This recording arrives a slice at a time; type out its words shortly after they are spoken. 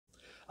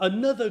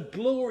Another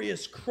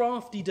glorious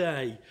crafty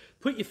day.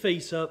 Put your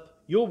feet up,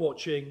 you're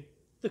watching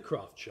The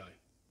Craft Show.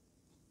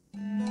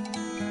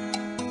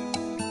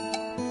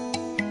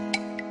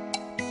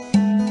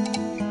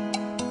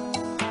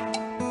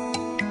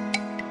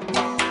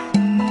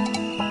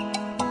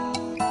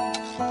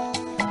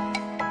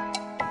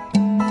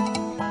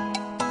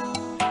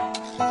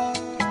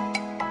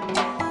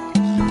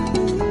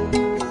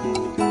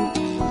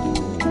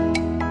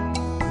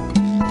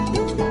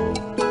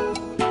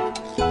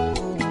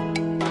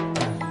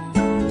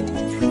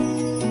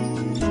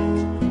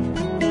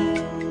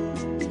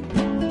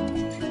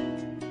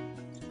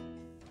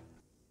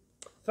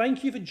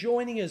 Thank you for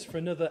joining us for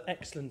another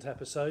excellent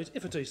episode,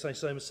 if I do say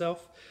so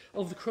myself,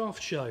 of The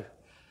Craft Show.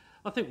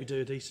 I think we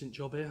do a decent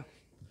job here.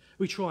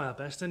 We try our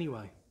best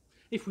anyway.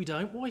 If we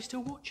don't, why are you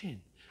still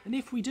watching? And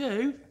if we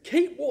do,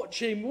 keep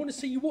watching. We want to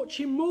see you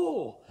watching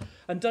more.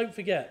 And don't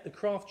forget, The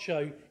Craft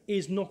Show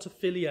is not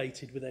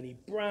affiliated with any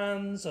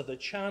brands, other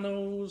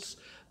channels.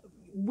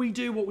 We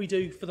do what we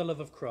do for the love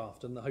of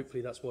craft, and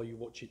hopefully that's why you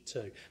watch it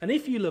too. And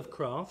if you love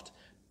craft,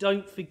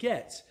 don't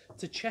forget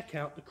to check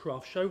out the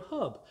Craft Show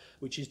Hub,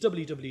 which is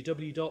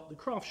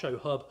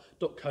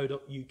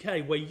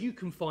www.thecraftshowhub.co.uk, where you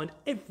can find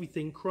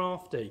everything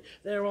crafty.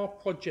 There are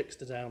projects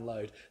to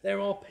download, there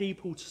are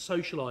people to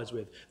socialise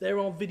with, there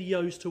are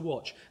videos to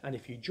watch, and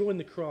if you join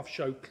the Craft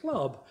Show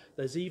Club,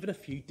 there's even a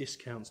few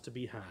discounts to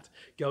be had.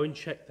 Go and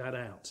check that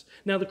out.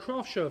 Now, the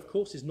Craft Show, of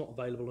course, is not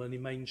available on any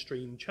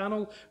mainstream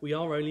channel. We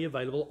are only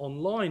available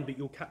online, but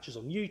you'll catch us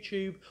on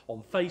YouTube,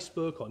 on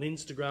Facebook, on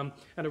Instagram,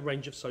 and a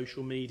range of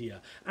social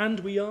media.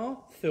 And we are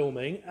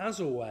filming, as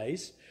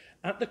always,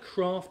 at the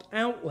Craft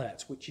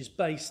Outlet, which is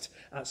based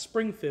at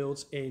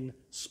Springfields in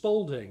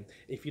Spalding.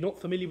 If you're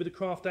not familiar with the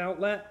Craft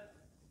Outlet,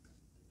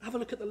 have a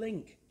look at the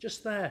link,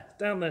 just there,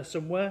 down there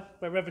somewhere,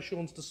 wherever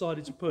Sean's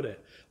decided to put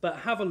it. But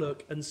have a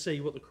look and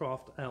see what the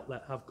Craft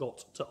Outlet have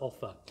got to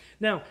offer.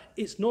 Now,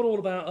 it's not all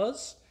about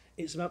us.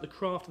 It's about the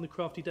craft and the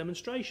crafty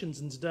demonstrations,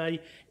 and today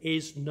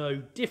is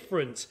no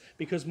different,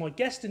 because my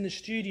guest in the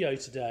studio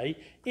today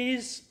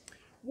is,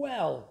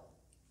 well,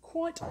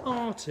 quite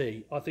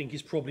arty, I think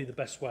is probably the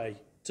best way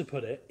to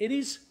put it. It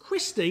is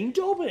Christine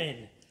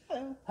Dobbin.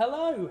 Hello.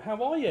 Hello,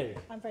 how are you?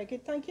 I'm very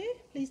good, thank you.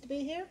 Pleased to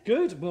be here.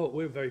 Good. Well,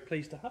 we're very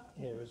pleased to have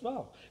you here as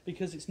well,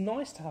 because it's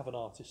nice to have an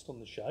artist on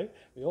the show.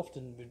 We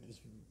often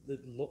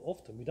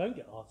we don't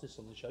get artists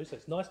on the show, so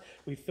it's nice.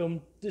 We filmed,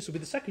 this will be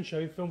the second show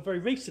we filmed very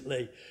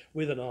recently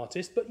with an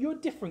artist, but you're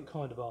a different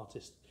kind of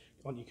artist,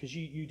 aren't you? Because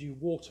you do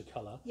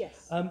watercolour.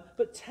 Yes.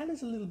 But tell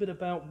us a little bit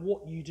about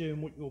what you do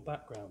and what your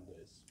background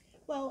is.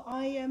 Well,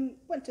 I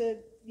went to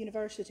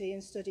university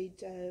and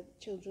studied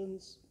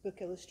children's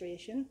book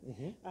illustration.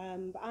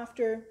 But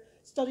after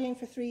studying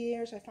for 3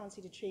 years, I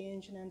fancied a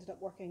change and ended up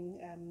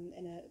working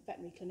in a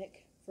veterinary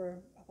clinic for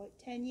about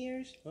 10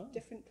 years,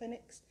 different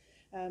clinics.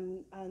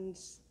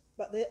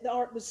 But the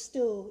art was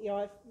still, you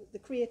know, the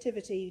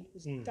creativity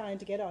was dying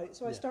to get out.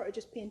 So I started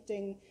just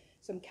painting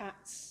some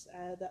cats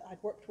that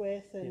I'd worked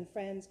with, and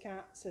friends'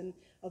 cats, and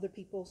other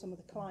people, some of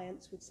the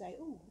clients would say,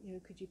 oh, you know,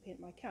 could you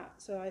paint my cat?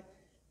 So I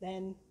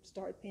then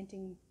started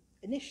painting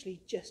initially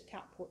just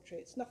cat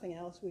portraits, nothing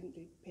else. Wouldn't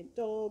do paint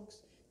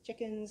dogs,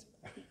 chickens,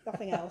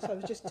 nothing else. I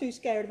was just too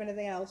scared of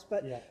anything else.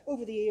 But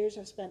over the years,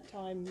 I've spent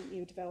time, you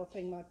know,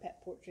 developing my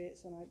pet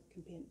portraits, and I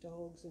can paint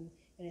dogs and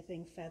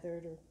anything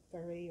feathered or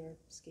furry or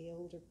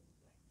scaled or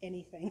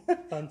anything.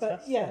 Fantastic.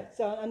 But yeah,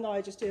 so and now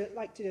I just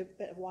like to do a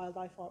bit of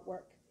wildlife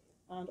artwork,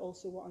 and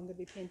also what I'm going to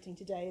be painting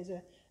today is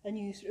a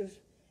new sort of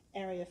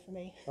area for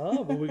me.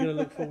 Oh, well, we're going to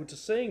look forward to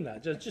seeing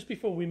that. Just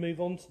before we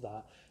move on to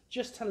that,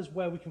 just tell us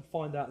where we can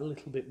find out a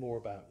little bit more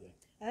about you.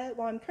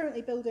 Well, I'm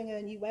currently building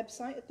a new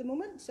website at the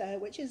moment,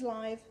 which is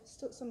live.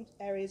 Still, some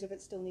areas of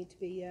it still need to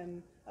be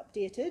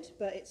updated,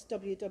 but it's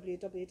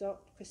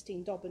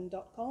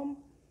www.christinedobbin.com.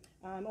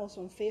 I'm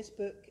also on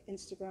Facebook,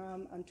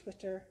 Instagram and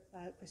Twitter,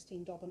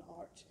 Christine Dobbin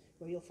Art,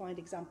 where you'll find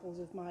examples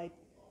of my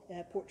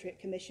portrait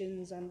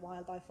commissions and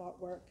wildlife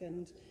artwork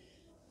and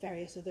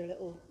various other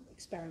little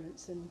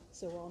experiments and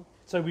so on.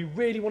 So we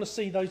really want to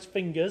see those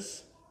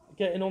fingers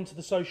getting onto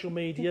the social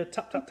media.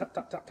 Tap, tap, tap,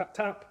 tap, tap, tap,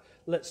 tap.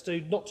 Let's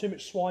do not too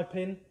much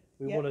swiping.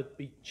 We want to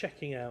be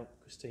checking out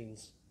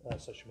Christine's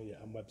social media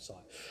and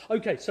website.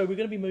 Okay, so we're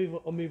going to be move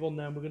on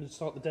now, and we're going to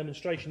start the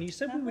demonstration. You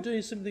said we were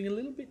doing something a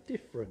little bit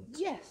different.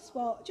 Yes,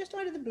 well, just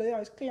out of the blue, I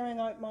was clearing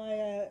out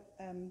my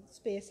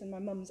space in my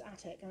mum's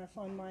attic, and I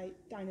found my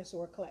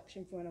dinosaur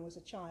collection from when I was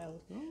a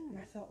child. And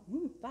I thought,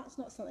 that's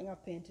not something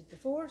I've painted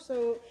before.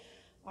 So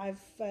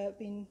I've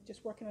been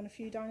just working on a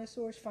few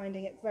dinosaurs,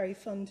 finding it very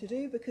fun to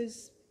do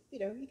because, you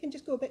know, you can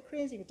just go a bit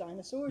crazy with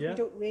dinosaurs. You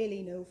don't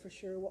really know for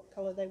sure what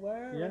colour they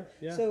were.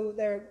 So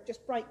they're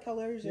just bright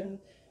colours and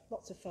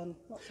lots of fun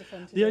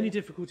to The do. only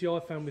difficulty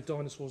I've found with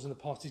dinosaurs in the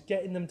past is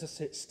getting them to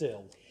sit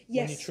still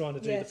when you're trying to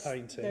do the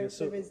painting. There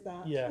is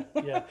that. Yeah,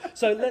 yeah.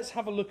 So let's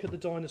have a look at the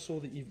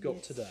dinosaur that you've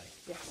got today.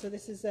 Yes, so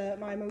this is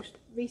my most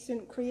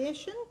recent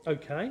creation.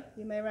 Okay.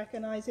 You may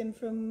recognise him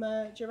from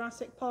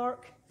Jurassic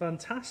Park.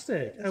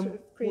 Fantastic. And sort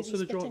of crazy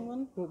spitting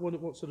one.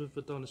 What sort of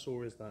a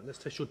dinosaur is that? Let's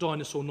test your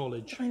dinosaur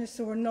knowledge.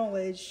 Dinosaur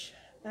knowledge.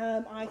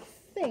 I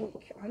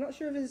think, I'm not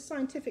sure of his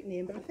scientific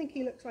name, but I think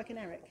he looks like an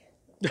Eric.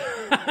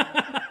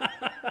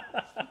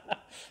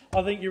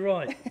 I think you're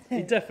right.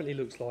 He definitely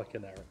looks like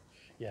an Eric.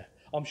 Yeah,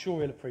 I'm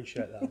sure he'll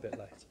appreciate that a bit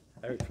later.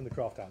 Eric from the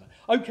Craft Outlet.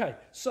 Okay,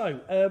 so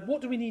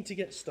what do we need to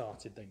get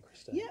started then,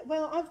 Christine? Yeah,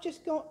 well, I've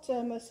just got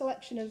a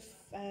selection of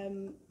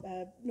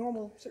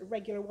normal, sort of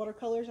regular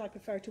watercolours. I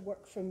prefer to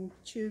work from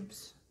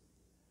tubes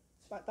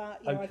like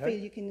that. You know, I feel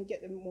you can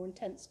get the more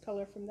intense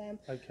colour from them.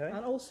 Okay.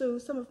 And also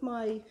some of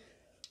my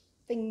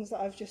things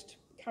that I've just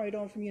carried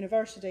on from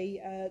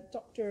university,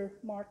 Dr.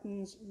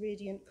 Martin's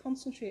Radiant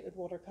Concentrated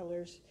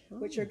Watercolours,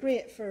 which are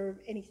great for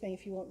anything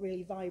if you want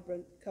really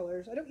vibrant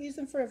colours. I don't use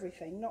them for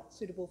everything, not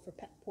suitable for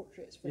pet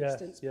portraits, for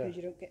instance, because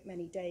you don't get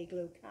many day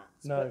glow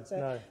cats. But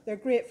they're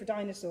great for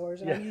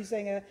dinosaurs, and I'm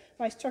using a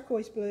nice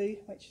turquoise blue,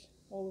 which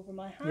all over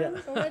my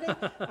hands already,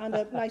 and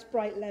a nice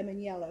bright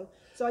lemon yellow.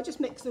 So I just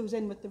mix those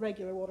in with the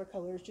regular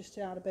watercolours just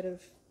to add a bit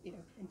of, you know,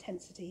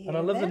 intensity here. And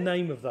I love the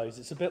name of those.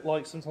 It's a bit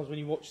like sometimes when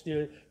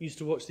you used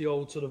to watch the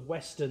old sort of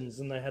westerns,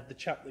 and they had the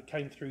chap that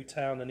came through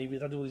town and he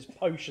had all these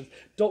potions.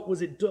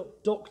 Was it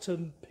Dr.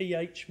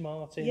 P.H.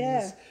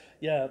 Martin's?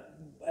 Yeah,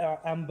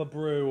 Amber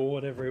Brew or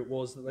whatever it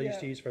was that they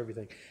used to use for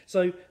everything.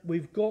 So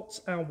we've got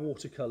our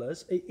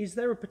watercolours. Is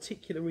there a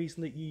particular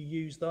reason that you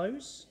use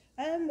those?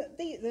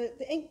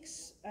 The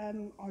inks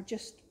are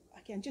just,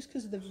 again, just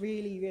because of the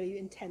really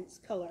intense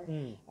colour,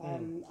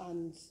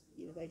 and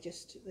you know, they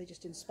just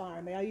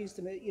inspire me. I used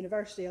them at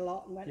university a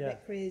lot and went a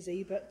bit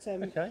crazy, but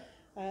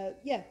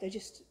yeah, they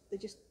just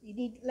you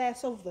need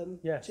less of them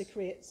to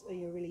create a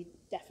really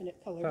definite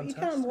colour. But you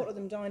can water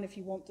them down if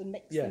you want to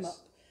mix them up.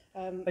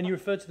 And you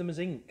refer to them as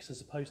inks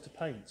as opposed to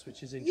paints,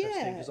 which is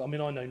interesting because I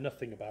mean I know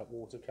nothing about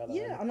watercolour.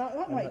 Yeah, and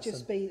that might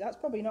just be, that's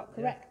probably not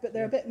correct, but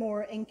they're a bit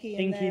more inky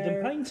than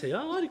painty.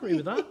 Oh, I'd agree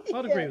with that.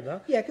 I'd agree with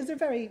that. Yeah, because they're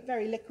very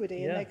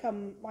liquidy, and they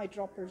come. My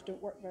droppers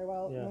don't work very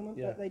well at the moment,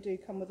 but they do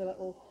come with a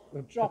little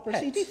dropper,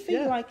 so you do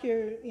feel like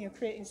you're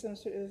creating some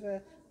sort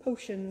of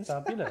potions.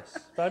 Fabulous,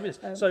 fabulous.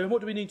 So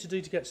what do we need to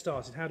do to get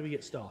started? How do we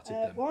get started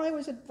then? Well, I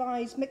always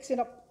advise mixing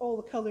up all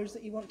the colours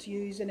that you want to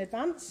use in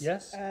advance.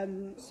 Yes.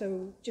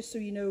 So just so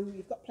you know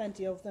you've got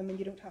plenty of them and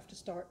you don't have to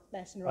start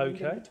messing around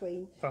in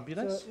between.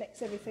 Fabulous. So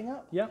mix everything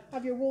up. Yeah.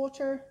 Have your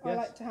water. I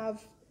like to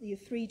have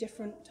 3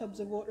 different tubs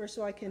of water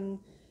so I can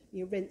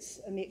rinse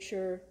and make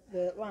sure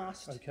the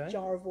last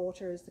jar of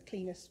water is the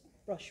cleanest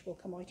brush will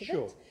come out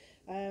of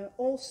it.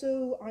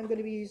 Also, I'm going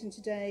to be using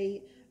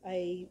today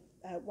a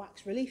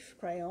wax relief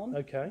crayon,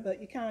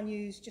 but you can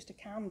use just a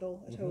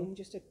candle at home.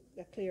 Just a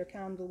clear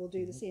candle will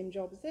do the same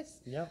job as this.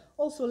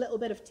 Also a little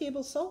bit of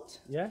table salt,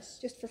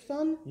 just for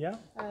fun.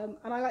 And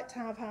I like to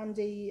have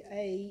handy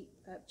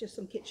just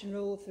some kitchen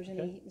roll if there's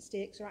any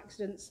mistakes or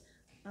accidents.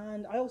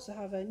 And I also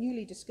have a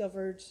newly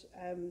discovered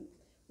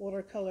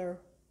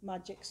watercolour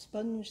magic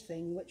sponge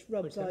thing which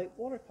rubs out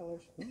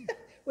watercolours,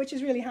 which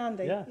is really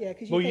handy.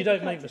 Well, you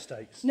don't make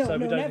mistakes. No,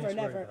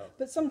 never.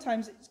 But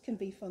sometimes it can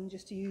be fun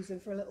just to use them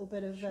for a little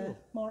bit of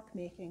mark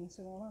making,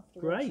 so on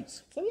afterwards. Great.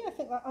 So yeah, I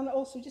think that, and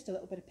also just a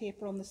little bit of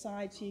paper on the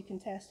side so you can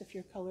test if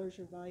your colours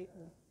are right.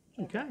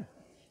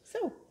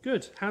 So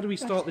good. How do we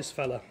start this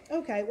fella?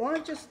 Okay, well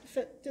I've just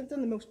done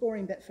the most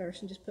boring bit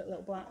first and just put a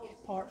little black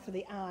part for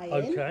the eye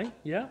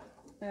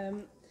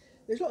in.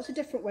 There's lots of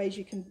different ways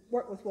you can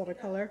work with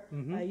watercolour.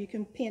 You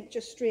can paint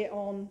just straight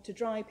on to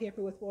dry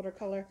paper with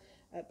watercolour,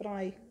 but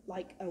I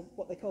like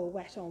what they call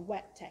wet on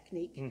wet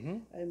technique,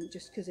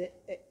 just because it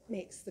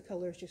makes the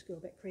colours just go a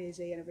bit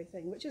crazy and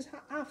everything, which is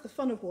half the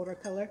fun of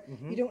watercolour.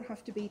 You don't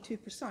have to be too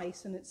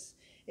precise, and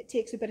it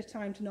takes a bit of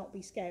time to not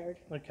be scared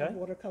of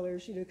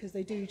watercolours, because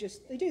they do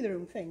their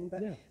own thing,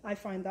 but I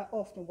find that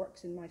often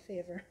works in my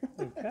favour.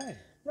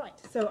 Right,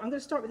 so I'm going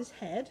to start with his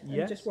head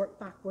and just work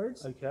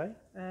backwards.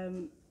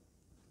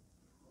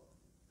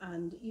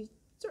 And you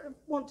sort of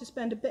want to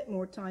spend a bit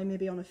more time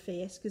maybe on a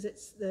face because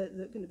it's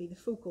going to be the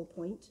focal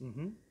point.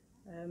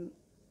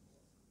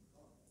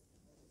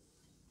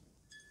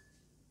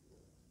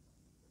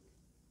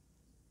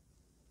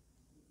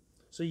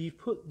 So you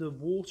put the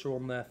water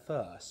on there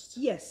first?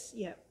 Yes,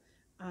 yeah.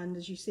 And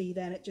as you see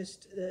then it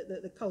just,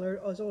 the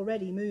colour is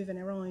already moving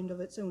around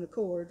of its own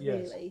accord,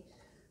 really.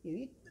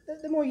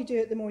 The more you do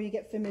it, the more you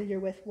get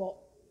familiar with what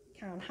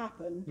can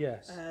happen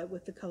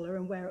with the colour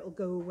and where it'll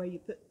go, where you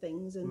put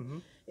things,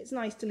 and it's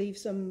nice to leave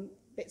some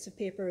bits of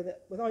paper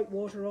that without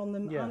water on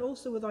them and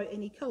also without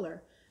any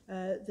colour.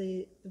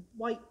 The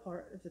white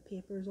part of the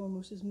paper is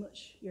almost as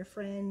much your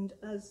friend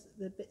as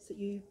the bits that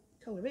you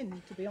colour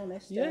in, to be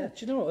honest. Do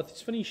you know what,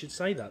 it's funny you should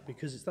say that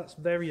because that's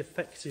very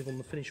effective on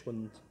the finished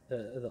one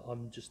that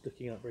I'm just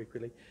looking at very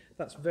quickly.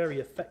 That's very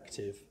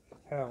effective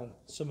how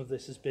some of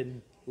this has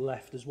been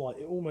left as white.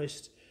 It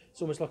almost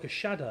it's almost like a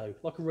shadow,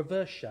 like a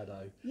reverse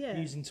shadow, Yeah.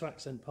 using to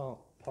accent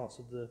parts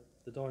of the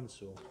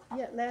dinosaur.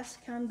 Yeah, less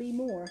can be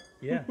more.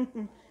 Yeah,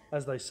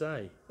 as they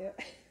say. Yeah.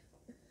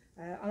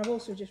 And I've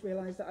also just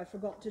realised that I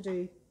forgot to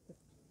do the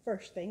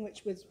first thing,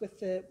 which was with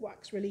the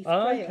wax relief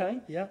crayon.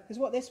 Okay, yeah. Because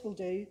what this will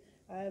do,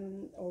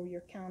 or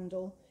your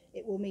candle,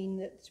 it will mean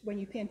that when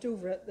you paint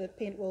over it, the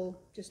paint will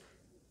just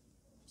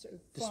sort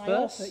of fly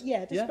off it.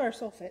 Yeah,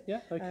 disperse off it.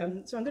 Yeah,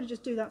 okay. So I'm going to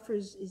just do that for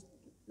his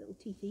little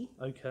teethy.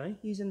 Okay.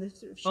 Using the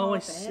sort of sharp Oh, I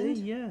end. see.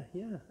 Yeah,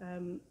 yeah.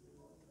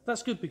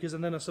 That's good, because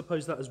and then I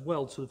suppose that as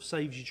well sort of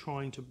saves you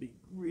trying to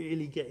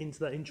really get into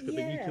that intricate,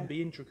 but you can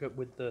be intricate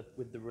with the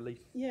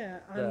relief. Yeah,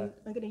 I'm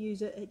going to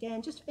use it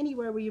again just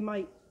anywhere where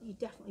you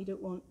definitely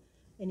don't want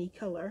any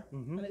colour,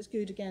 and it's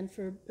good again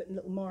for putting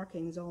little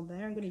markings on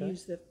there. I'm going to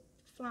use the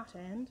flat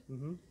end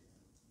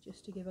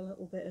just to give a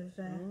little bit of.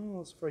 Oh,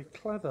 that's very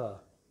clever.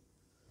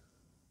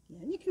 Yeah,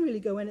 and you can really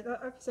go in it.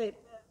 Like I say,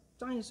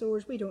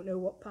 dinosaurs, we don't know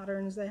what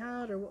patterns they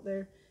had or what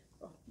they're.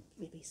 Well,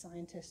 maybe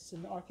scientists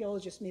and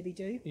archaeologists maybe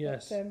do.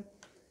 Yes.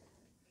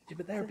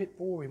 But they're a bit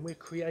boring. We're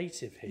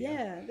creative here.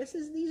 Yeah, these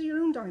are your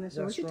own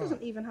dinosaurs. That's It right.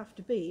 doesn't even have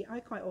to be.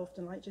 I quite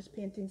often like just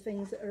painting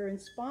things that are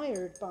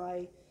inspired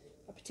by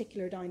a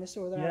particular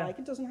dinosaur that I like.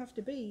 It doesn't have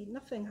to be.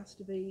 Nothing has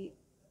to be,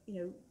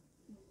 the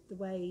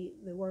way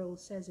the world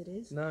says it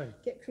is. No.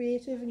 Get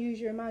creative and use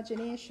your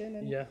imagination,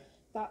 and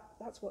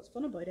that's what's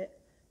fun about it.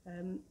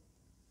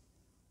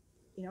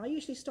 I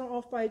usually start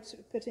off by sort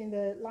of putting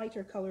the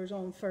lighter colours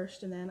on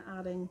first and then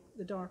adding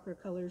the darker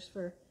colours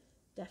for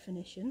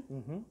definition.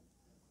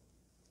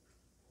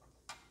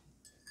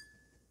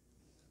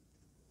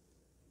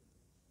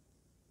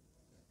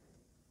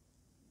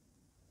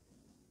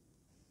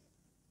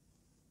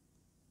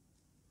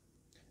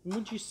 And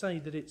would you say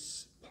that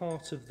it's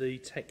part of the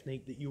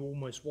technique that you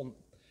almost want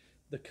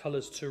the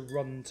colours to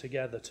run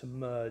together, to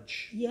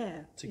merge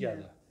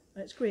together? Yeah.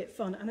 And it's great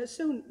fun, and it's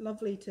so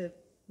lovely to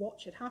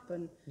watch it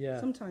happen. Yeah.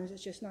 Sometimes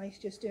it's just nice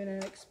just doing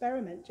an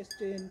experiment, just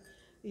doing,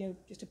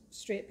 just a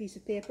straight piece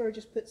of paper,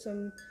 just put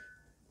some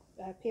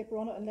paper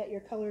on it and let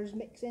your colours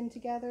mix in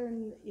together,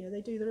 and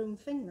they do their own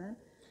thing then.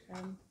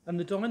 And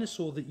the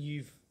dinosaur that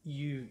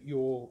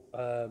you're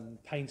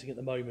painting at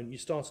the moment, you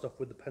started off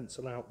with the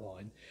pencil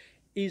outline.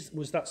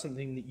 Was that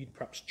something that you'd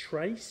perhaps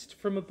traced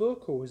from a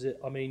book, or was it?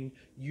 I mean,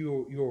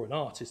 you're an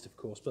artist, of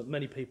course, but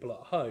many people at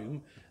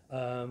home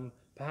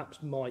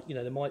perhaps might be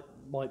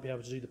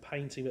able to do the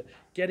painting, but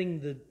getting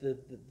the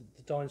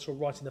dinosaur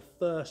right in the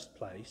first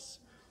place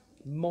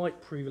might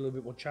prove a little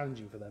bit more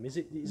challenging for them. Is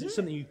it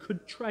something you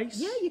could trace?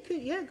 Yeah, you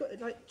could. Yeah,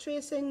 like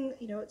tracing.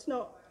 It's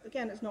not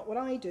what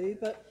I do,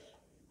 but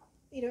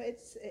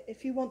it's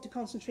if you want to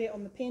concentrate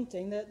on the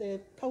painting,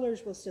 the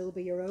colours will still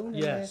be your own.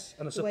 Yes,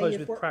 and I suppose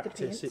with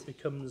practice it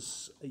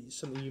becomes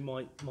something you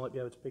might be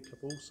able to pick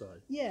up also.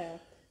 Yeah,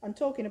 I'm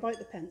talking about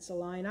the pencil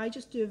line. I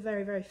just do a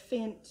very, very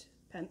faint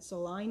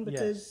pencil line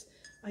because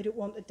I don't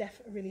want a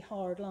really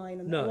hard line.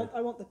 And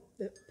I want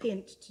the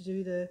paint to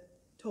do the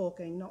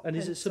talking, not And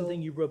pencil. Is it something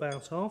you rub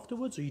out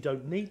afterwards, or you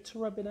don't need to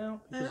rub it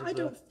out? I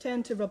don't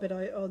tend to rub it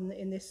out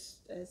in this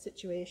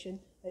situation.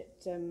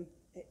 It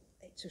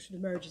sort of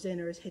merges in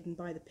or is hidden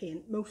by the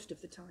paint most of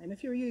the time.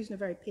 If you're using a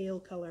very pale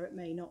colour, it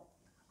may not.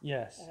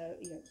 Yes.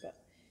 But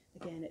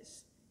again,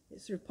 it's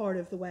sort of part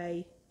of the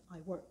way I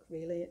work,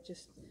 really.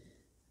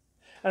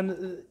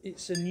 And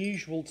it's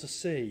unusual to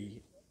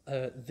see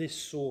this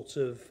sort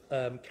of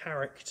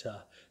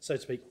character, so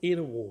to speak, in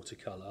a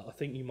watercolour. I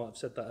think you might have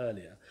said that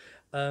earlier.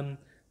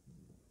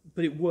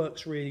 But it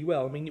works really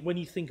well. I mean, when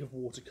you think of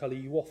watercolour,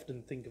 you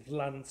often think of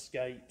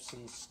landscapes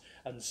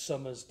and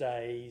summer's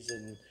days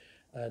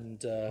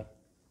and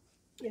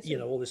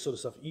all this sort of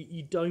stuff.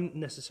 You don't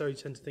necessarily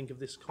tend to think of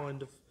this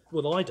kind of.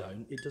 Well, I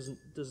don't. It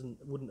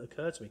wouldn't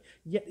occur to me.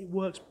 Yet it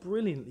works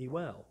brilliantly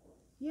well.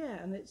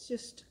 Yeah, and it's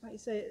just like you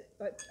say.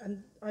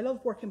 And I love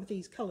working with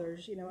these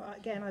colours.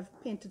 Again, I've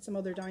painted some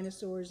other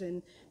dinosaurs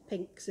in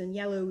pinks and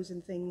yellows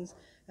and things,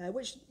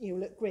 which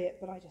look great.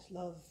 But I just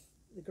love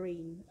the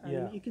green.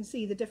 You can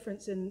see the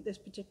difference in this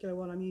particular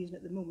one I'm using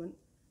at the moment.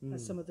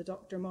 Has some of the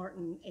Dr.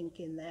 Martin ink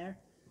in there,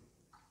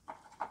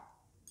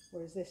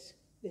 whereas this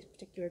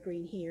particular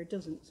green here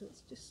doesn't. So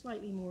it's just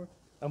slightly more.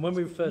 And when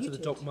we refer to the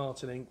Doc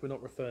Martin ink, we're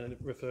not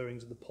referring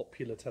to the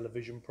popular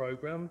television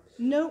programme.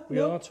 No, we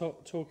are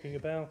talking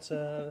about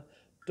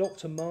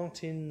Dr.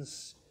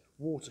 Martin's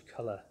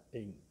watercolour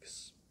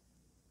inks.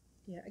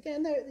 Yeah,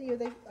 again,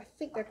 I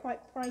think they're quite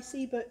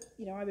pricey, but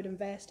I would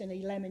invest in a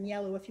lemon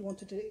yellow if you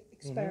wanted to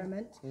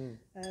experiment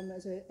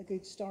as a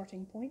good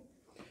starting point.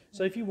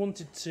 So if you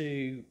wanted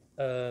to,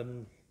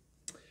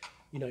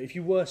 if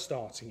you were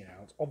starting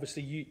out,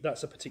 obviously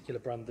that's a particular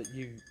brand that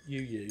you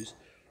use.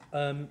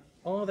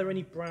 Are there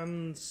any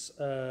brands,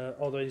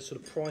 are there any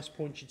sort of price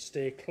points you'd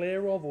steer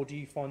clear of, or do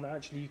you find that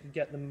actually you can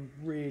get them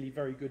really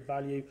very good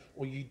value,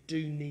 or you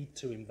do need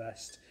to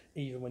invest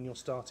even when you're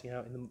starting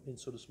out in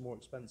sort of more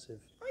expensive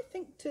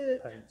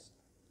paints?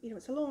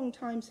 It's a long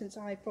time since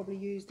I probably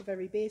used the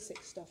very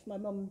basic stuff. My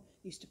mum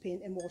used to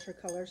paint in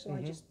watercolour, so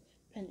I just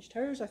pinched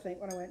hers, I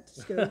think, when I went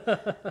to school.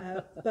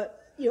 But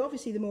you know,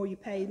 obviously, the more you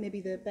pay,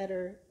 maybe the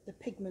better the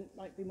pigment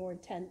might be more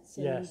intense,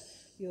 and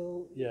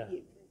you'll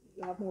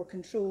have more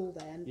control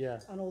then.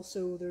 And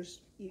also,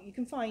 you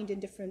can find in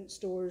different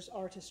stores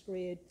artist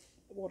grade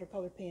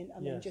watercolor paint,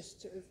 and then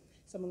just sort of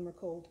some of them are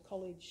called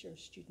college or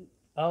student.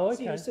 Oh, okay.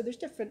 So, you know, so there's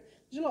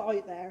a lot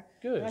out there.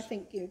 Good. And I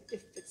think, you know,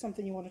 if it's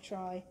something you want to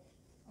try,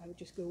 I would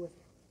just go with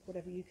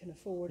whatever you can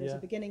afford as a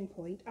beginning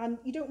point. And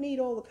you don't need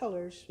all the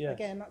colours.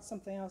 Again, that's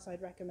something else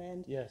I'd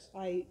recommend.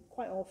 I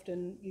quite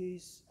often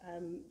use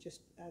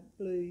just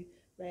blue,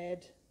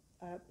 red,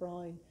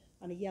 brown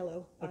and a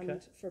yellow.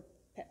 And for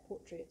pet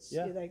portraits, you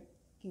know, they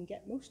can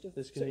get most of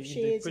sort of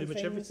shades pretty and much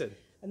things. everything.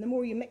 And the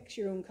more you mix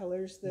your own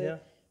colours,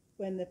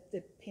 when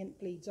the paint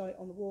bleeds out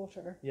on the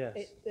water,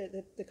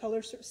 the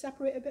colours sort of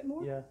separate a bit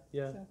more.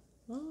 So.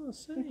 Oh, I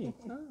see. Do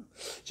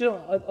you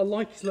know, I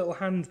like his little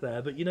hand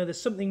there, but you know,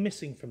 there's something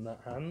missing from that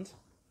hand.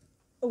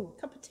 Oh,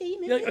 a cup of tea,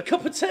 maybe? Yeah, a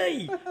cup of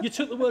tea! You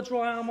took the words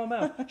right out of my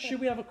mouth.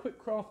 Should we have a quick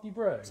crafty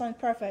brew? Sounds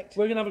perfect.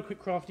 We're going to have a quick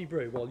crafty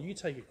brew while you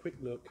take a quick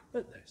look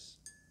at this.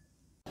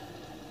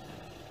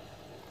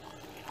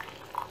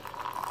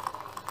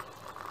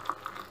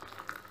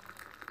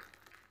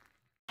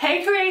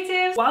 Hey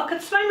creatives! Welcome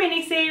to my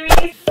mini-series,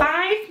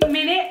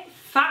 5-minute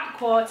fat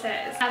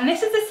quarters. And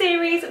this is the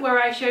series where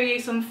I show you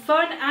some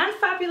fun and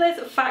fabulous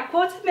fat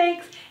quarter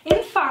makes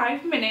in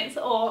 5 minutes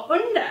or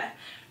under.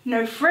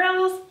 No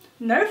frills,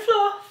 no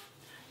fluff,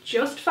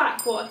 just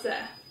fat quarter.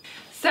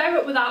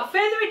 So without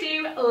further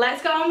ado,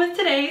 let's get on with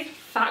today's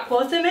fat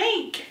quarter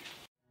make.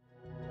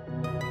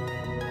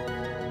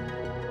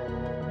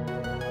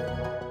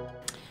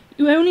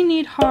 You only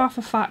need half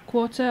a fat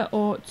quarter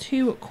or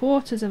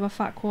 2/4 of a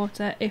fat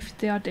quarter if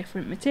they are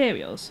different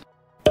materials.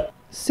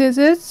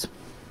 Scissors,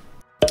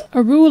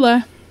 a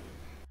ruler,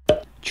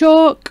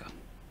 chalk,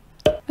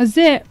 a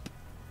zip,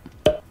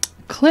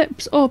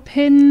 clips or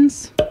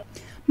pins,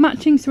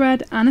 matching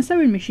thread and a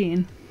sewing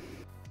machine.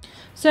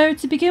 So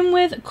to begin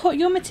with, cut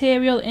your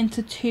material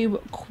into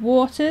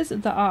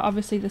 2/4 that are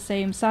obviously the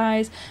same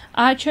size.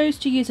 I chose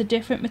to use a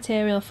different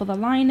material for the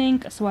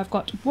lining, so I've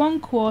got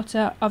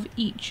 1/4 of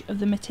each of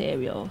the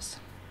materials.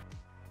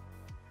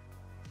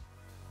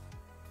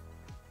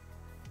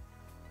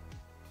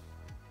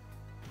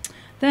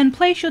 Then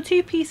place your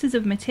 2 pieces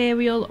of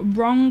material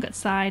wrong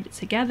side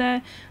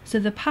together, so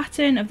the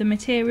pattern of the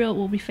material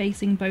will be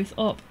facing both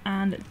up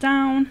and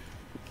down.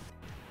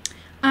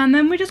 And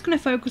then we're just going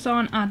to focus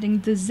on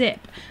adding the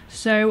zip.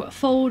 So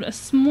fold a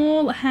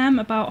small hem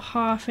about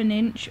 1/2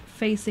 inch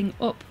facing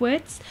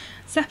upwards.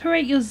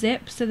 Separate your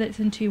zip so that it's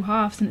in 2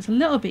 halves and it's a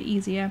little bit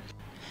easier.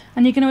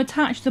 And you're going to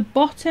attach the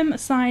bottom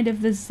side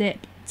of the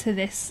zip to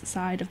this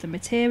side of the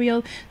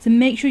material. So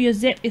make sure your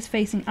zip is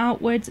facing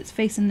outwards, it's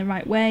facing the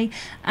right way.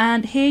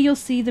 And here you'll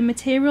see the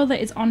material that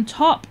is on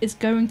top is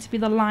going to be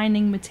the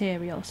lining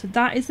material. So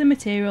that is the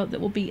material that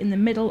will be in the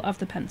middle of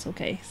the pencil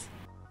case.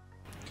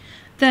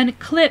 Then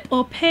clip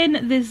or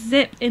pin this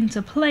zip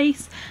into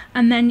place,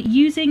 and then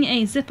using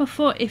a zipper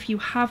foot if you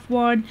have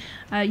one,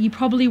 you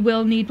probably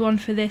will need one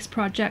for this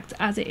project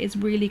as it is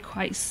really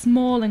quite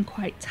small and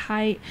quite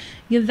tight.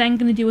 You're then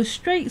going to do a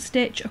straight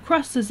stitch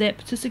across the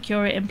zip to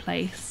secure it in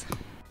place.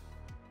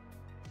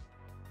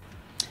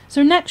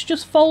 So next,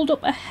 just fold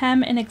up a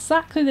hem in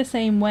exactly the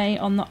same way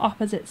on the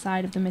opposite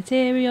side of the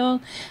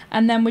material,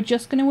 and then we're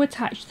just going to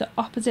attach the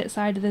opposite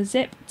side of the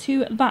zip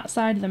to that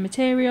side of the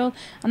material,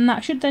 and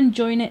that should then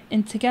join it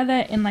in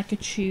together in like a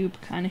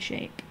tube kind of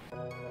shape.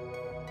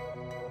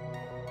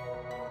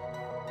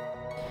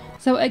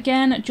 So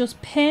again, just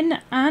pin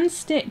and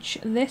stitch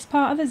this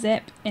part of the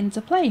zip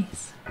into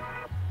place.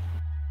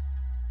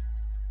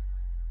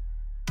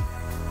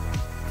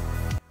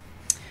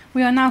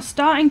 We are now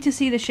starting to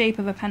see the shape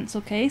of a pencil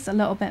case a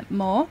little bit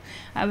more.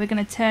 We're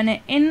going to turn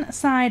it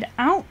inside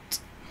out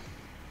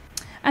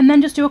and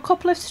then just do a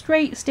couple of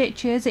straight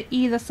stitches at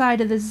either side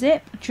of the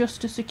zip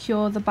just to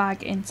secure the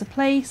bag into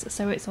place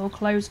so it's all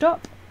closed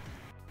up.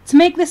 To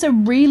make this a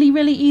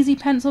really easy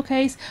pencil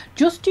case,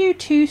 just do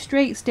 2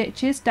 straight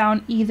stitches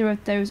down either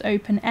of those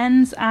open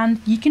ends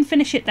and you can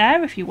finish it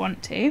there if you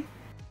want to.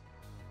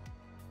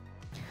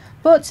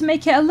 But to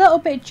make it a little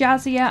bit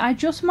jazzier, I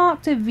just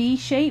marked a V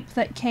shape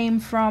that came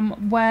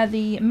from where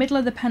the middle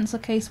of the pencil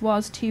case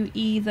was to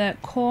either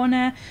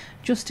corner,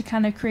 just to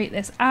kind of create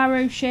this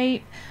arrow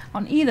shape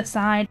on either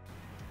side.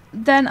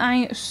 Then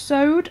I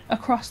sewed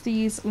across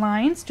these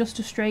lines, just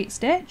a straight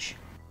stitch.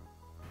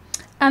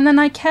 And then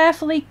I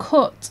carefully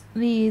cut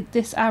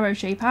this arrow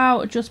shape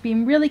out, just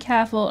being really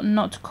careful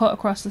not to cut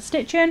across the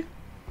stitching.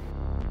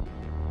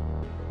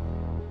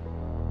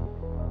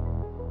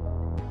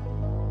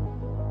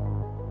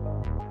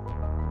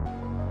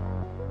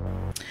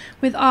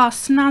 With our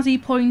snazzy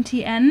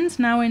pointy ends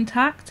now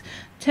intact,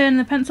 turn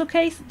the pencil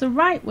case the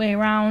right way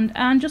around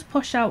and just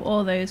push out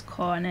all those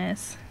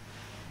corners.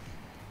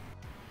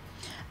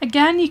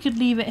 Again, you could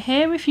leave it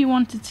here if you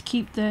wanted to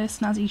keep the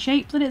snazzy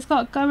shape that it's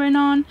got going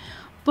on,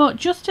 but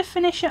just to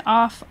finish it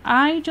off,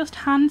 I just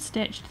hand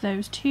stitched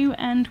those 2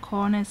 end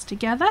corners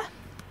together.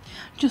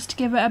 just to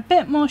give it a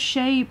bit more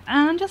shape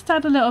and just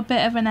add a little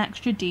bit of an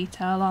extra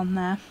detail on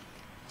there.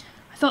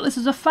 I thought this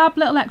was a fab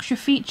little extra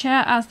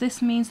feature, as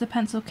this means the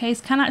pencil case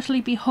can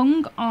actually be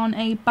hung on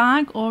a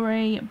bag or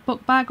a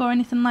book bag or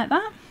anything like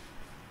that.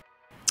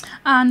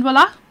 And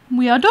voila,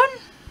 we are done!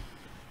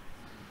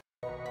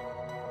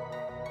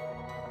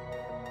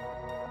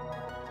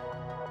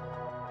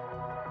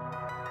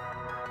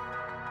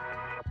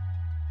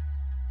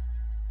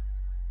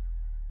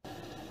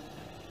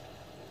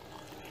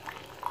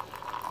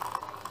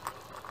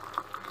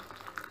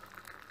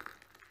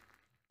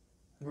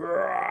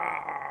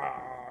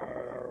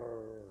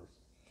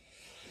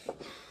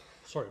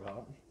 Sorry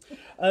about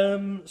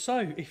that.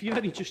 So, if you've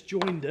only just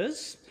joined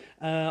us,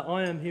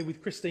 I am here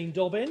with Christine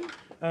Dobbin,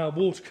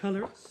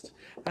 watercolourist,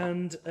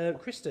 and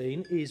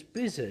Christine is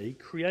busy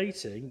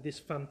creating this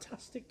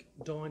fantastic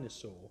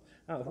dinosaur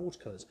out of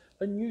watercolours.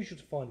 Unusual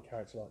to find a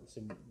character like this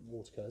in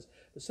watercolours,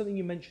 but something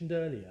you mentioned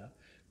earlier,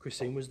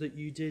 Christine, was that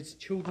you did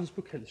children's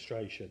book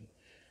illustration,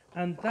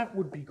 and that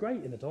would be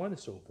great in a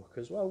dinosaur book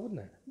as well,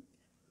 wouldn't it?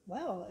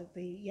 Well, it'd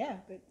be, yeah,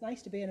 but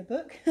nice to be in a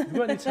book. If you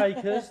want any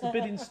takers, the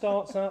bidding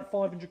starts at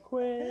 500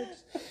 quid.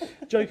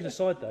 Joking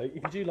aside though,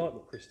 if you do like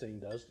what Christine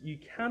does, you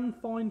can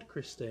find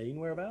Christine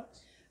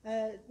whereabouts?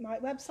 My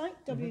website,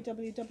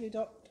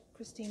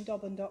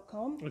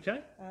 www.christinedobbin.com.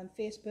 Okay. And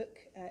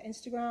Facebook,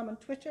 Instagram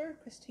and Twitter,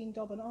 Christine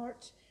Dobbin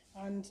Art.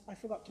 And I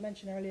forgot to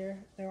mention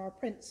earlier, there are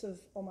prints of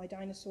all my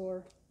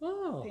dinosaur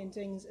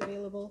paintings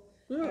available.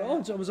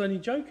 Oh, I was only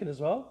joking as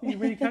well. You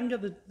really can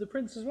get the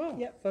prints as well.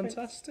 Yep,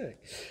 fantastic.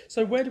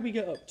 So where do we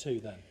get up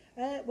to then?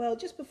 Well,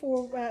 just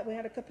before we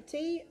had a cup of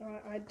tea,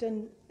 I'd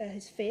done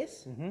his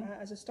face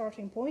as a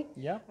starting point.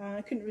 Yeah.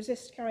 I couldn't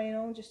resist carrying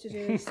on just to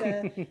do his,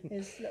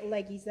 his little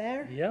leggies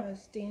there,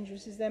 as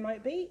dangerous as they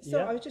might be. So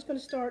I was just going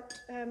to start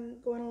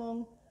going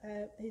along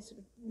his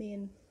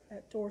main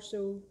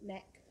torso,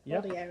 neck,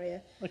 body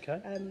area.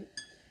 Okay.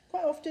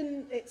 Quite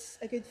often it's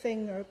a good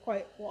thing, or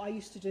quite what I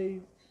used to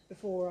do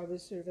before I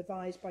was sort of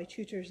advised by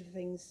tutors and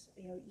things,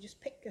 you know, you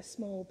just pick a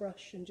small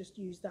brush and just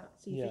use that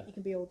so you think you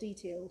can be all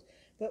detailed.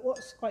 But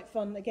what's quite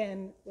fun,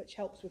 again, which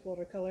helps with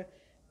watercolour,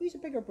 use a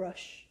bigger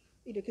brush,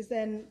 you know, because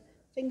then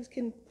things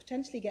can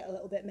potentially get a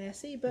little bit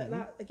messy, but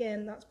that,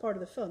 again, that's part of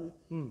the fun.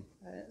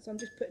 So I'm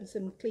just putting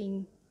some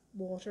clean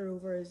water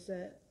over his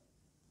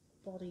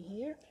body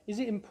here. Is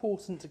it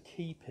important to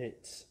keep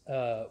it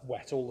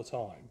wet all the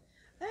time?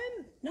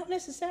 Not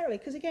necessarily,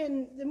 because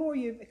again, the more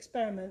you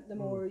experiment, the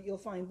more you'll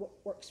find what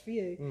works for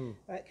you.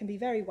 It can be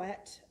very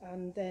wet,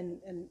 and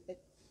then the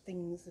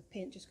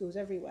paint just goes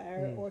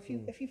everywhere. Or if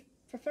you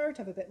prefer to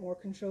have a bit more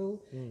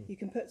control, you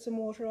can put some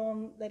water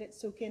on, let it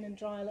soak in and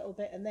dry a little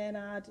bit, and then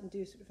add and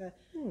do sort of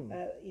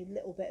a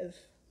little bit of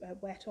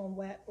wet on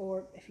wet.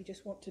 Or if you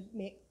just want to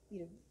make, you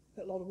know,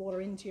 put a lot of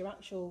water into your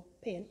actual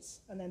paints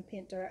and then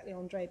paint directly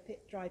on dry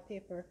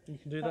paper. You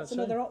can do That's that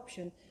another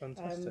option.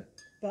 Fantastic.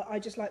 But I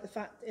just like the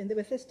fact,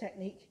 with this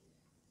technique,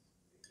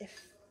 if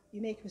you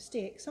make a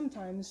mistake,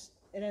 sometimes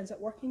it ends up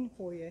working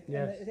for you.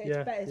 Yes, And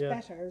it's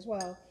better as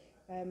well.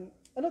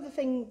 Another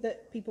thing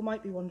that people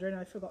might be wondering,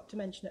 I forgot to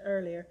mention it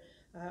earlier,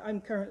 I'm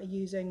currently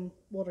using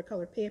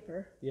watercolour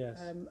paper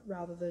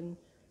rather than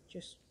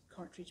just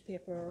cartridge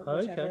paper or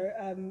whatever,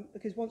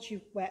 because once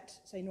you've wet,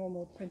 say,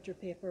 normal printer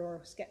paper or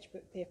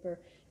sketchbook paper,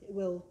 it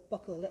will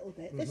buckle a little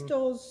bit. This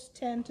does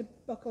tend to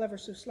buckle ever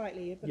so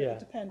slightly, but it will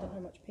depend on how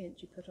much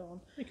paint you put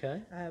on.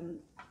 Okay.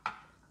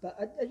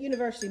 But at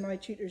university, my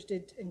tutors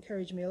did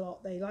encourage me a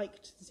lot. They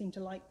seemed to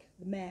like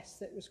the mess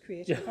that was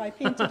created if I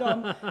painted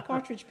on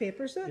cartridge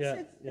paper. So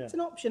it's an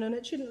option, and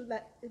it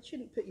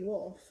shouldn't put you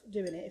off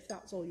doing it if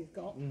that's all you've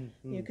got. You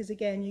know, because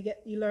again,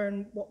 you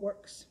learn what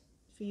works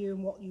for you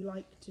and what you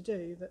like to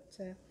do. But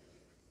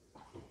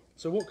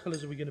so what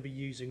colours are we going to be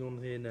using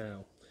on here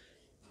now?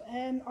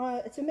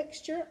 It's a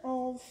mixture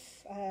of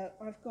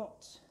I've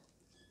got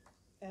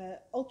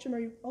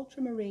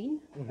ultramarine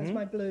as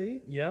my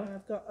blue. Yeah.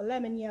 I've got a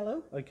lemon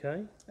yellow.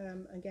 Okay.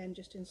 Again,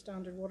 just in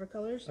standard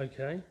watercolours.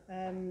 Okay.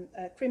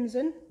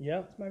 Crimson.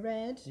 Yeah. That's my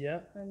red. Yeah.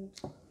 And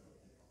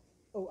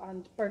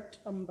burnt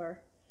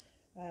umber.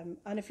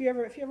 And if you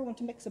ever want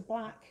to mix a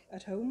black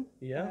at home,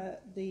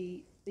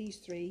 these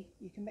three,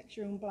 you can mix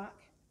your own black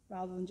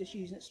rather than just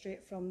using it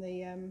straight from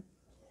the.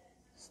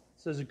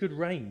 So there's a good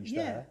range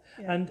there.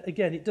 Yeah. And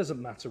again, it doesn't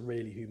matter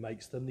really who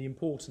makes them. The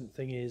important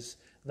thing is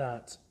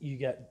that you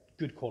get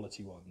good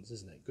quality ones,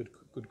 isn't it?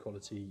 Good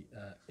quality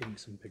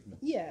inks and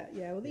pigments. Yeah.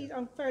 Well,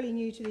 I'm fairly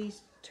new to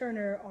these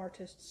Turner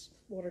Artists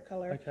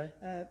watercolour. Okay.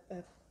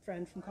 A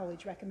friend from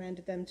college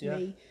recommended them to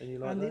me. And you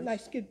like those? They're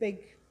nice, good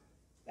big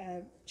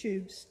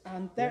tubes,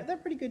 and they're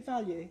pretty good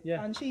value.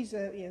 Yeah. And she's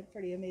a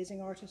pretty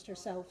amazing artist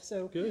herself.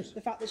 So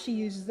the fact that she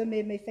uses them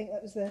made me think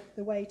that was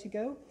the way to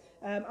go.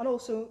 And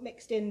also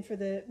mixed in for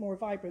the more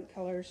vibrant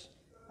colours,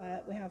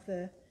 we have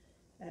the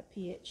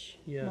PH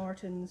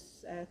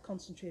Martin's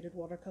concentrated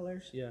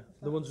watercolours. Yeah,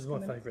 the ones with my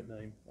favourite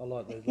name. I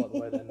like those, like the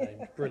way they're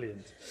named.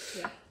 Brilliant.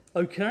 Yeah.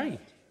 Okay.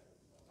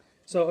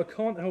 So I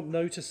can't help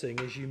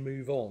noticing as you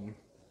move on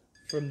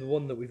from the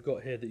one that we've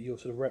got here that you're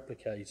sort of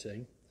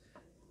replicating,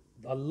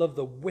 I love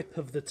the whip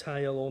of the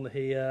tail on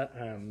here,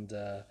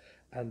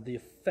 and the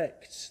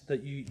effects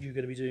that you're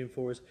going to be doing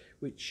for us,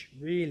 which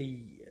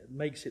really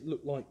makes it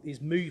look like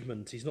his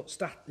movement. He's not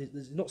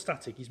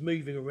static. He's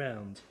moving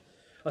around.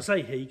 I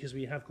say he because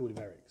we have called him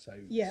Eric. So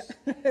Yeah.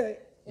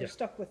 We're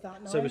stuck with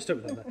that now. So we're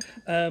stuck with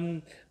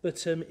that.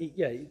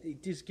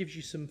 It just gives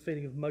you some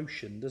feeling of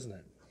motion, doesn't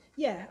it?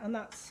 Yeah, and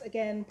that's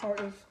again part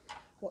of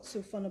what's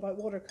so fun about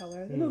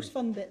watercolour. The most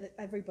fun bit that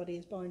everybody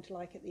is bound to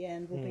like at the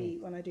end will be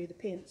when I do the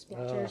paint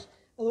splatters.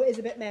 Although it is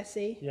a bit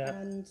messy. Yeah.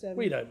 And,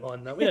 we don't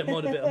mind that. We don't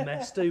mind a bit of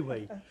mess, do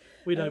we?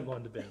 We don't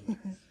mind a bit of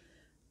mess.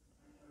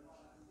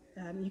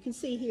 you can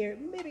see here,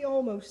 maybe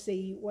almost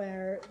see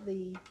where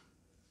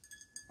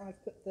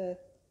I've put the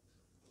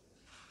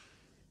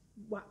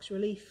wax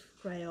relief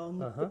crayon,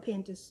 the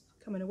paint is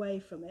coming away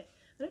from it.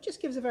 And it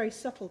just gives a very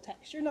subtle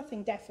texture,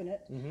 nothing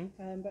definite.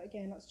 But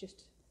again, that's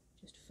just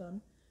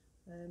fun.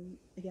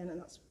 Again, and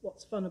that's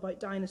what's fun about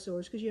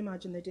dinosaurs, because you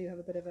imagine they do have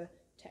a bit of a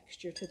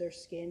texture to their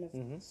skin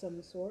of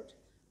some sort.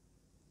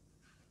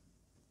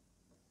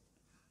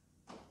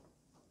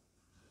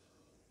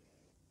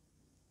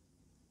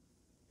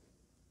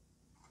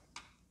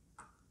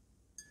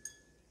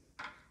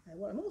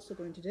 What I'm also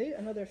going to do,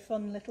 another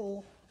fun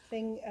little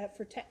thing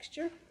for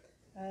texture,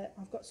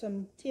 I've got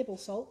some table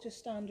salt, just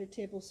standard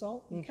table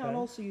salt. You can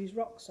also use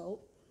rock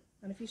salt,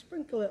 and if you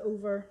sprinkle it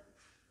over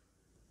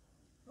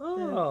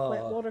the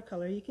wet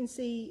watercolour, you can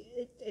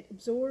see it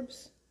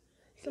absorbs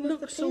some of the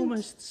paint. Looks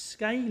almost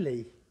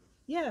scaly,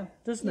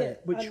 doesn't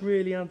it? Which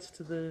really adds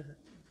to the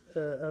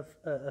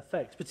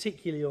effect,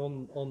 particularly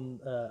on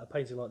a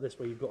painting like this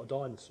where you've got a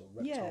dinosaur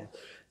reptile.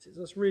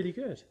 That's really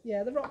good.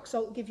 Yeah, the rock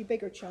salt will give you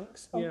bigger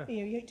chunks.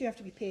 You do have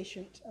to be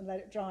patient and let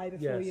it dry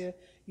before you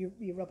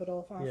rub it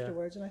off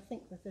afterwards. And I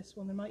think with this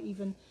one, they might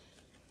even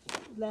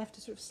left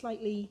a sort of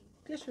slightly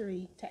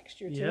glittery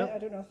texture to it. I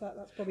don't know if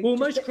that's probably. Well,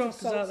 most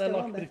crafters out there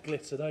like a bit of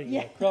glitter, don't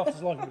you?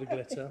 Crafters like a bit of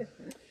glitter.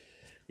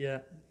 Yeah.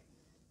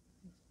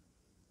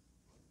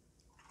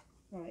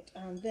 Right,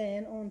 and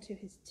then onto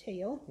his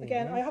tail.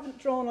 Again, I haven't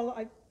drawn a lot.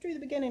 I drew the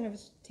beginning of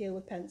his tail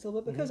with pencil,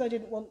 but because I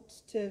didn't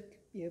want to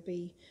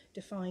be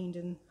defined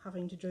and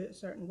having to draw it a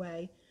certain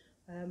way,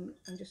 I'm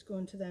just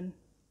going to then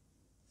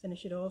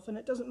finish it off. And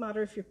it doesn't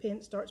matter if your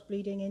paint starts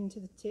bleeding into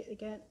the tail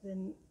again,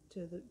 then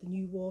to the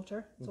new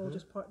water. It's all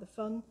just part of the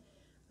fun.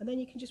 And then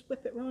you can just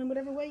whip it around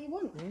whatever way you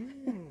want.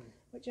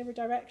 Whichever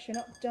direction,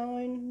 up,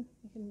 down.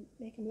 You can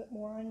make him look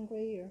more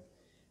angry, or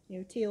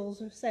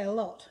tails say a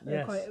lot.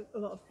 There's quite a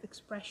lot of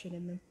expression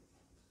in them.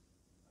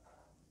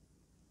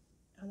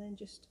 And then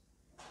just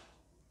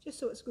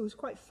so it goes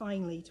quite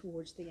finely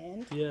towards the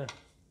end. Yeah.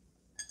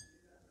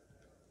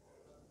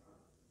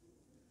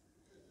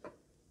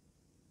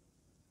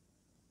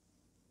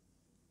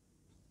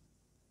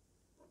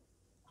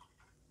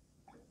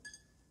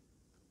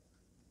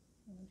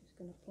 I'm just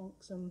going to plonk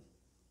some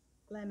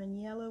lemon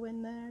yellow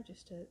in there,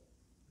 just to...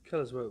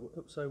 Colours work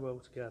so well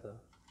together.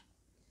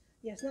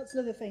 Yes, and that's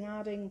another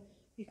thing,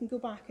 you can go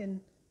back and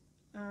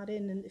add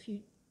in, and if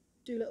you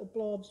do little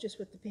blobs just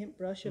with the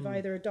paintbrush of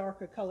either a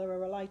darker colour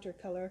or a lighter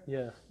colour,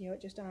 it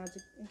just adds,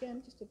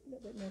 again, just a little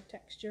bit more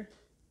texture.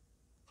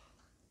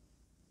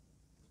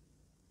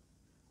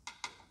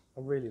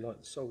 I really like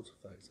the salt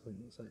effect. I think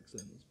that's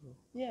excellent as well.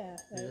 Yeah,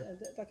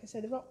 like I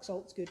said, the rock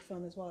salt's good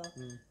fun as well.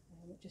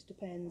 It just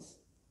depends,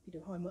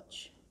 how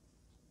much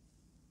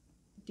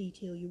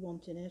detail you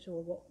want in it,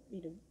 or what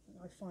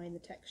I find the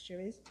texture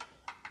is.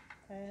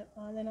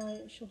 And then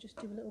I shall just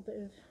do a little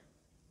bit of,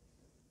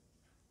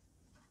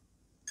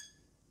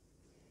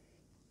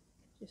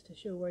 just to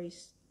show where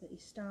that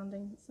he's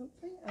standing at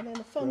something. And then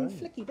the fun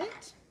flicky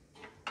bit.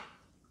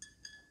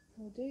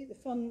 We'll do the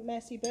fun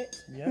messy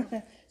bit.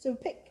 Yeah. So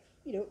pick,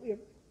 your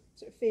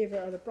sort of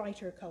favourite are the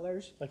brighter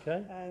colours.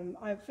 Okay.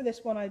 For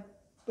this one,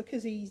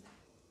 because he's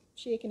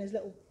shaking his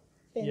little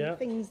thin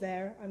things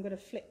there, I'm going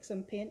to flick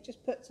some paint.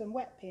 Just put some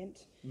wet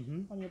paint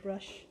on your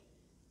brush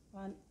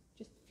and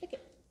just flick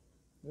it.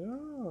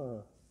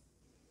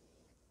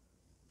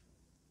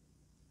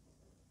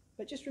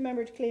 But just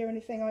remember to clear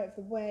anything out of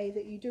the way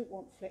that you don't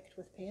want flicked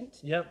with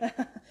paint.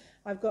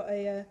 I've got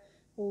a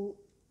whole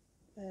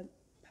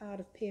pad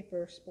of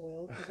paper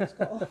spoiled because it's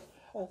got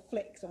all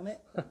flicks on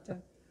it. But,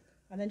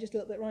 and then just a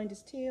little bit round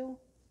his tail.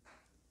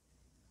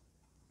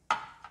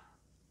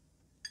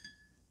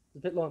 It's a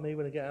bit like me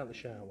when I get out of the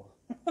shower.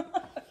 Like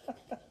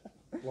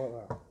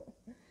that.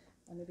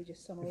 And maybe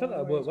just some. In fact, that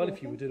would work well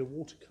if you were doing a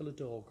watercolour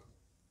dog.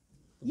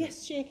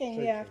 Yes,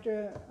 shaking.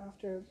 After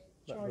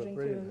charging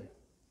through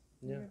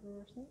the river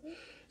or something.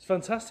 It's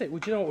fantastic. Well,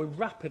 do you know what? We're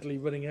rapidly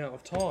running out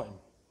of time.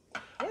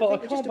 Yeah,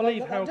 But I can't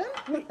believe how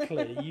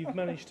quickly you've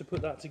managed to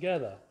put that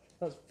together.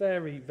 That's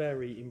very,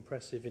 very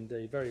impressive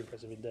indeed. Very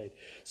impressive indeed.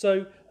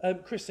 So,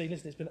 Christine,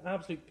 listen, it's been an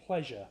absolute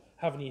pleasure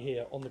having you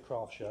here on the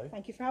Craft Show.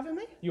 Thank you for having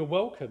me. You're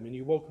welcome, and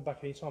you're welcome back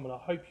anytime, and I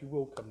hope you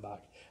will come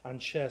back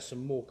and share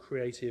some more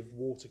creative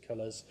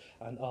watercolours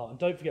and art. And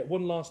don't forget,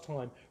 one last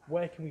time,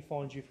 where can we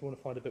find you if we want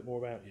to find a bit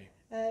more about you?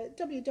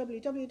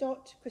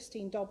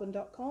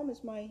 www.christinedobbin.com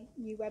is my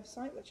new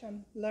website, which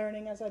I'm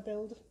learning as I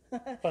build.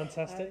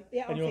 Fantastic.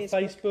 Yeah, and you're on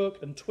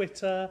Facebook and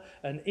Twitter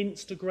and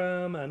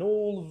Instagram and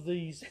all of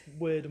these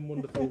weird and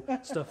wonderful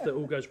stuff that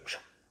all goes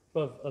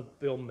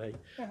beyond me.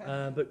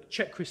 But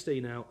check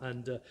Christine out,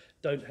 and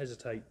don't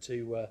hesitate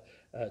to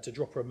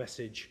drop her a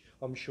message.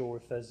 I'm sure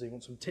if you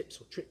want some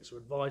tips or tricks or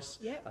advice,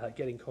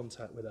 get in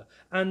contact with her.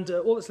 And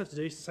all that's left to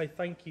do is to say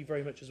thank you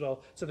very much as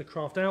well to the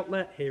Craft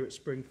Outlet here at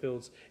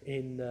Springfields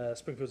in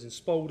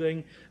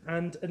Spalding.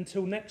 And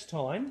until next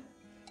time,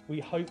 we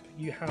hope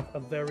you have a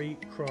very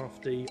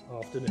crafty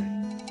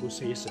afternoon. We'll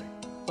see you soon.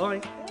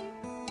 Bye.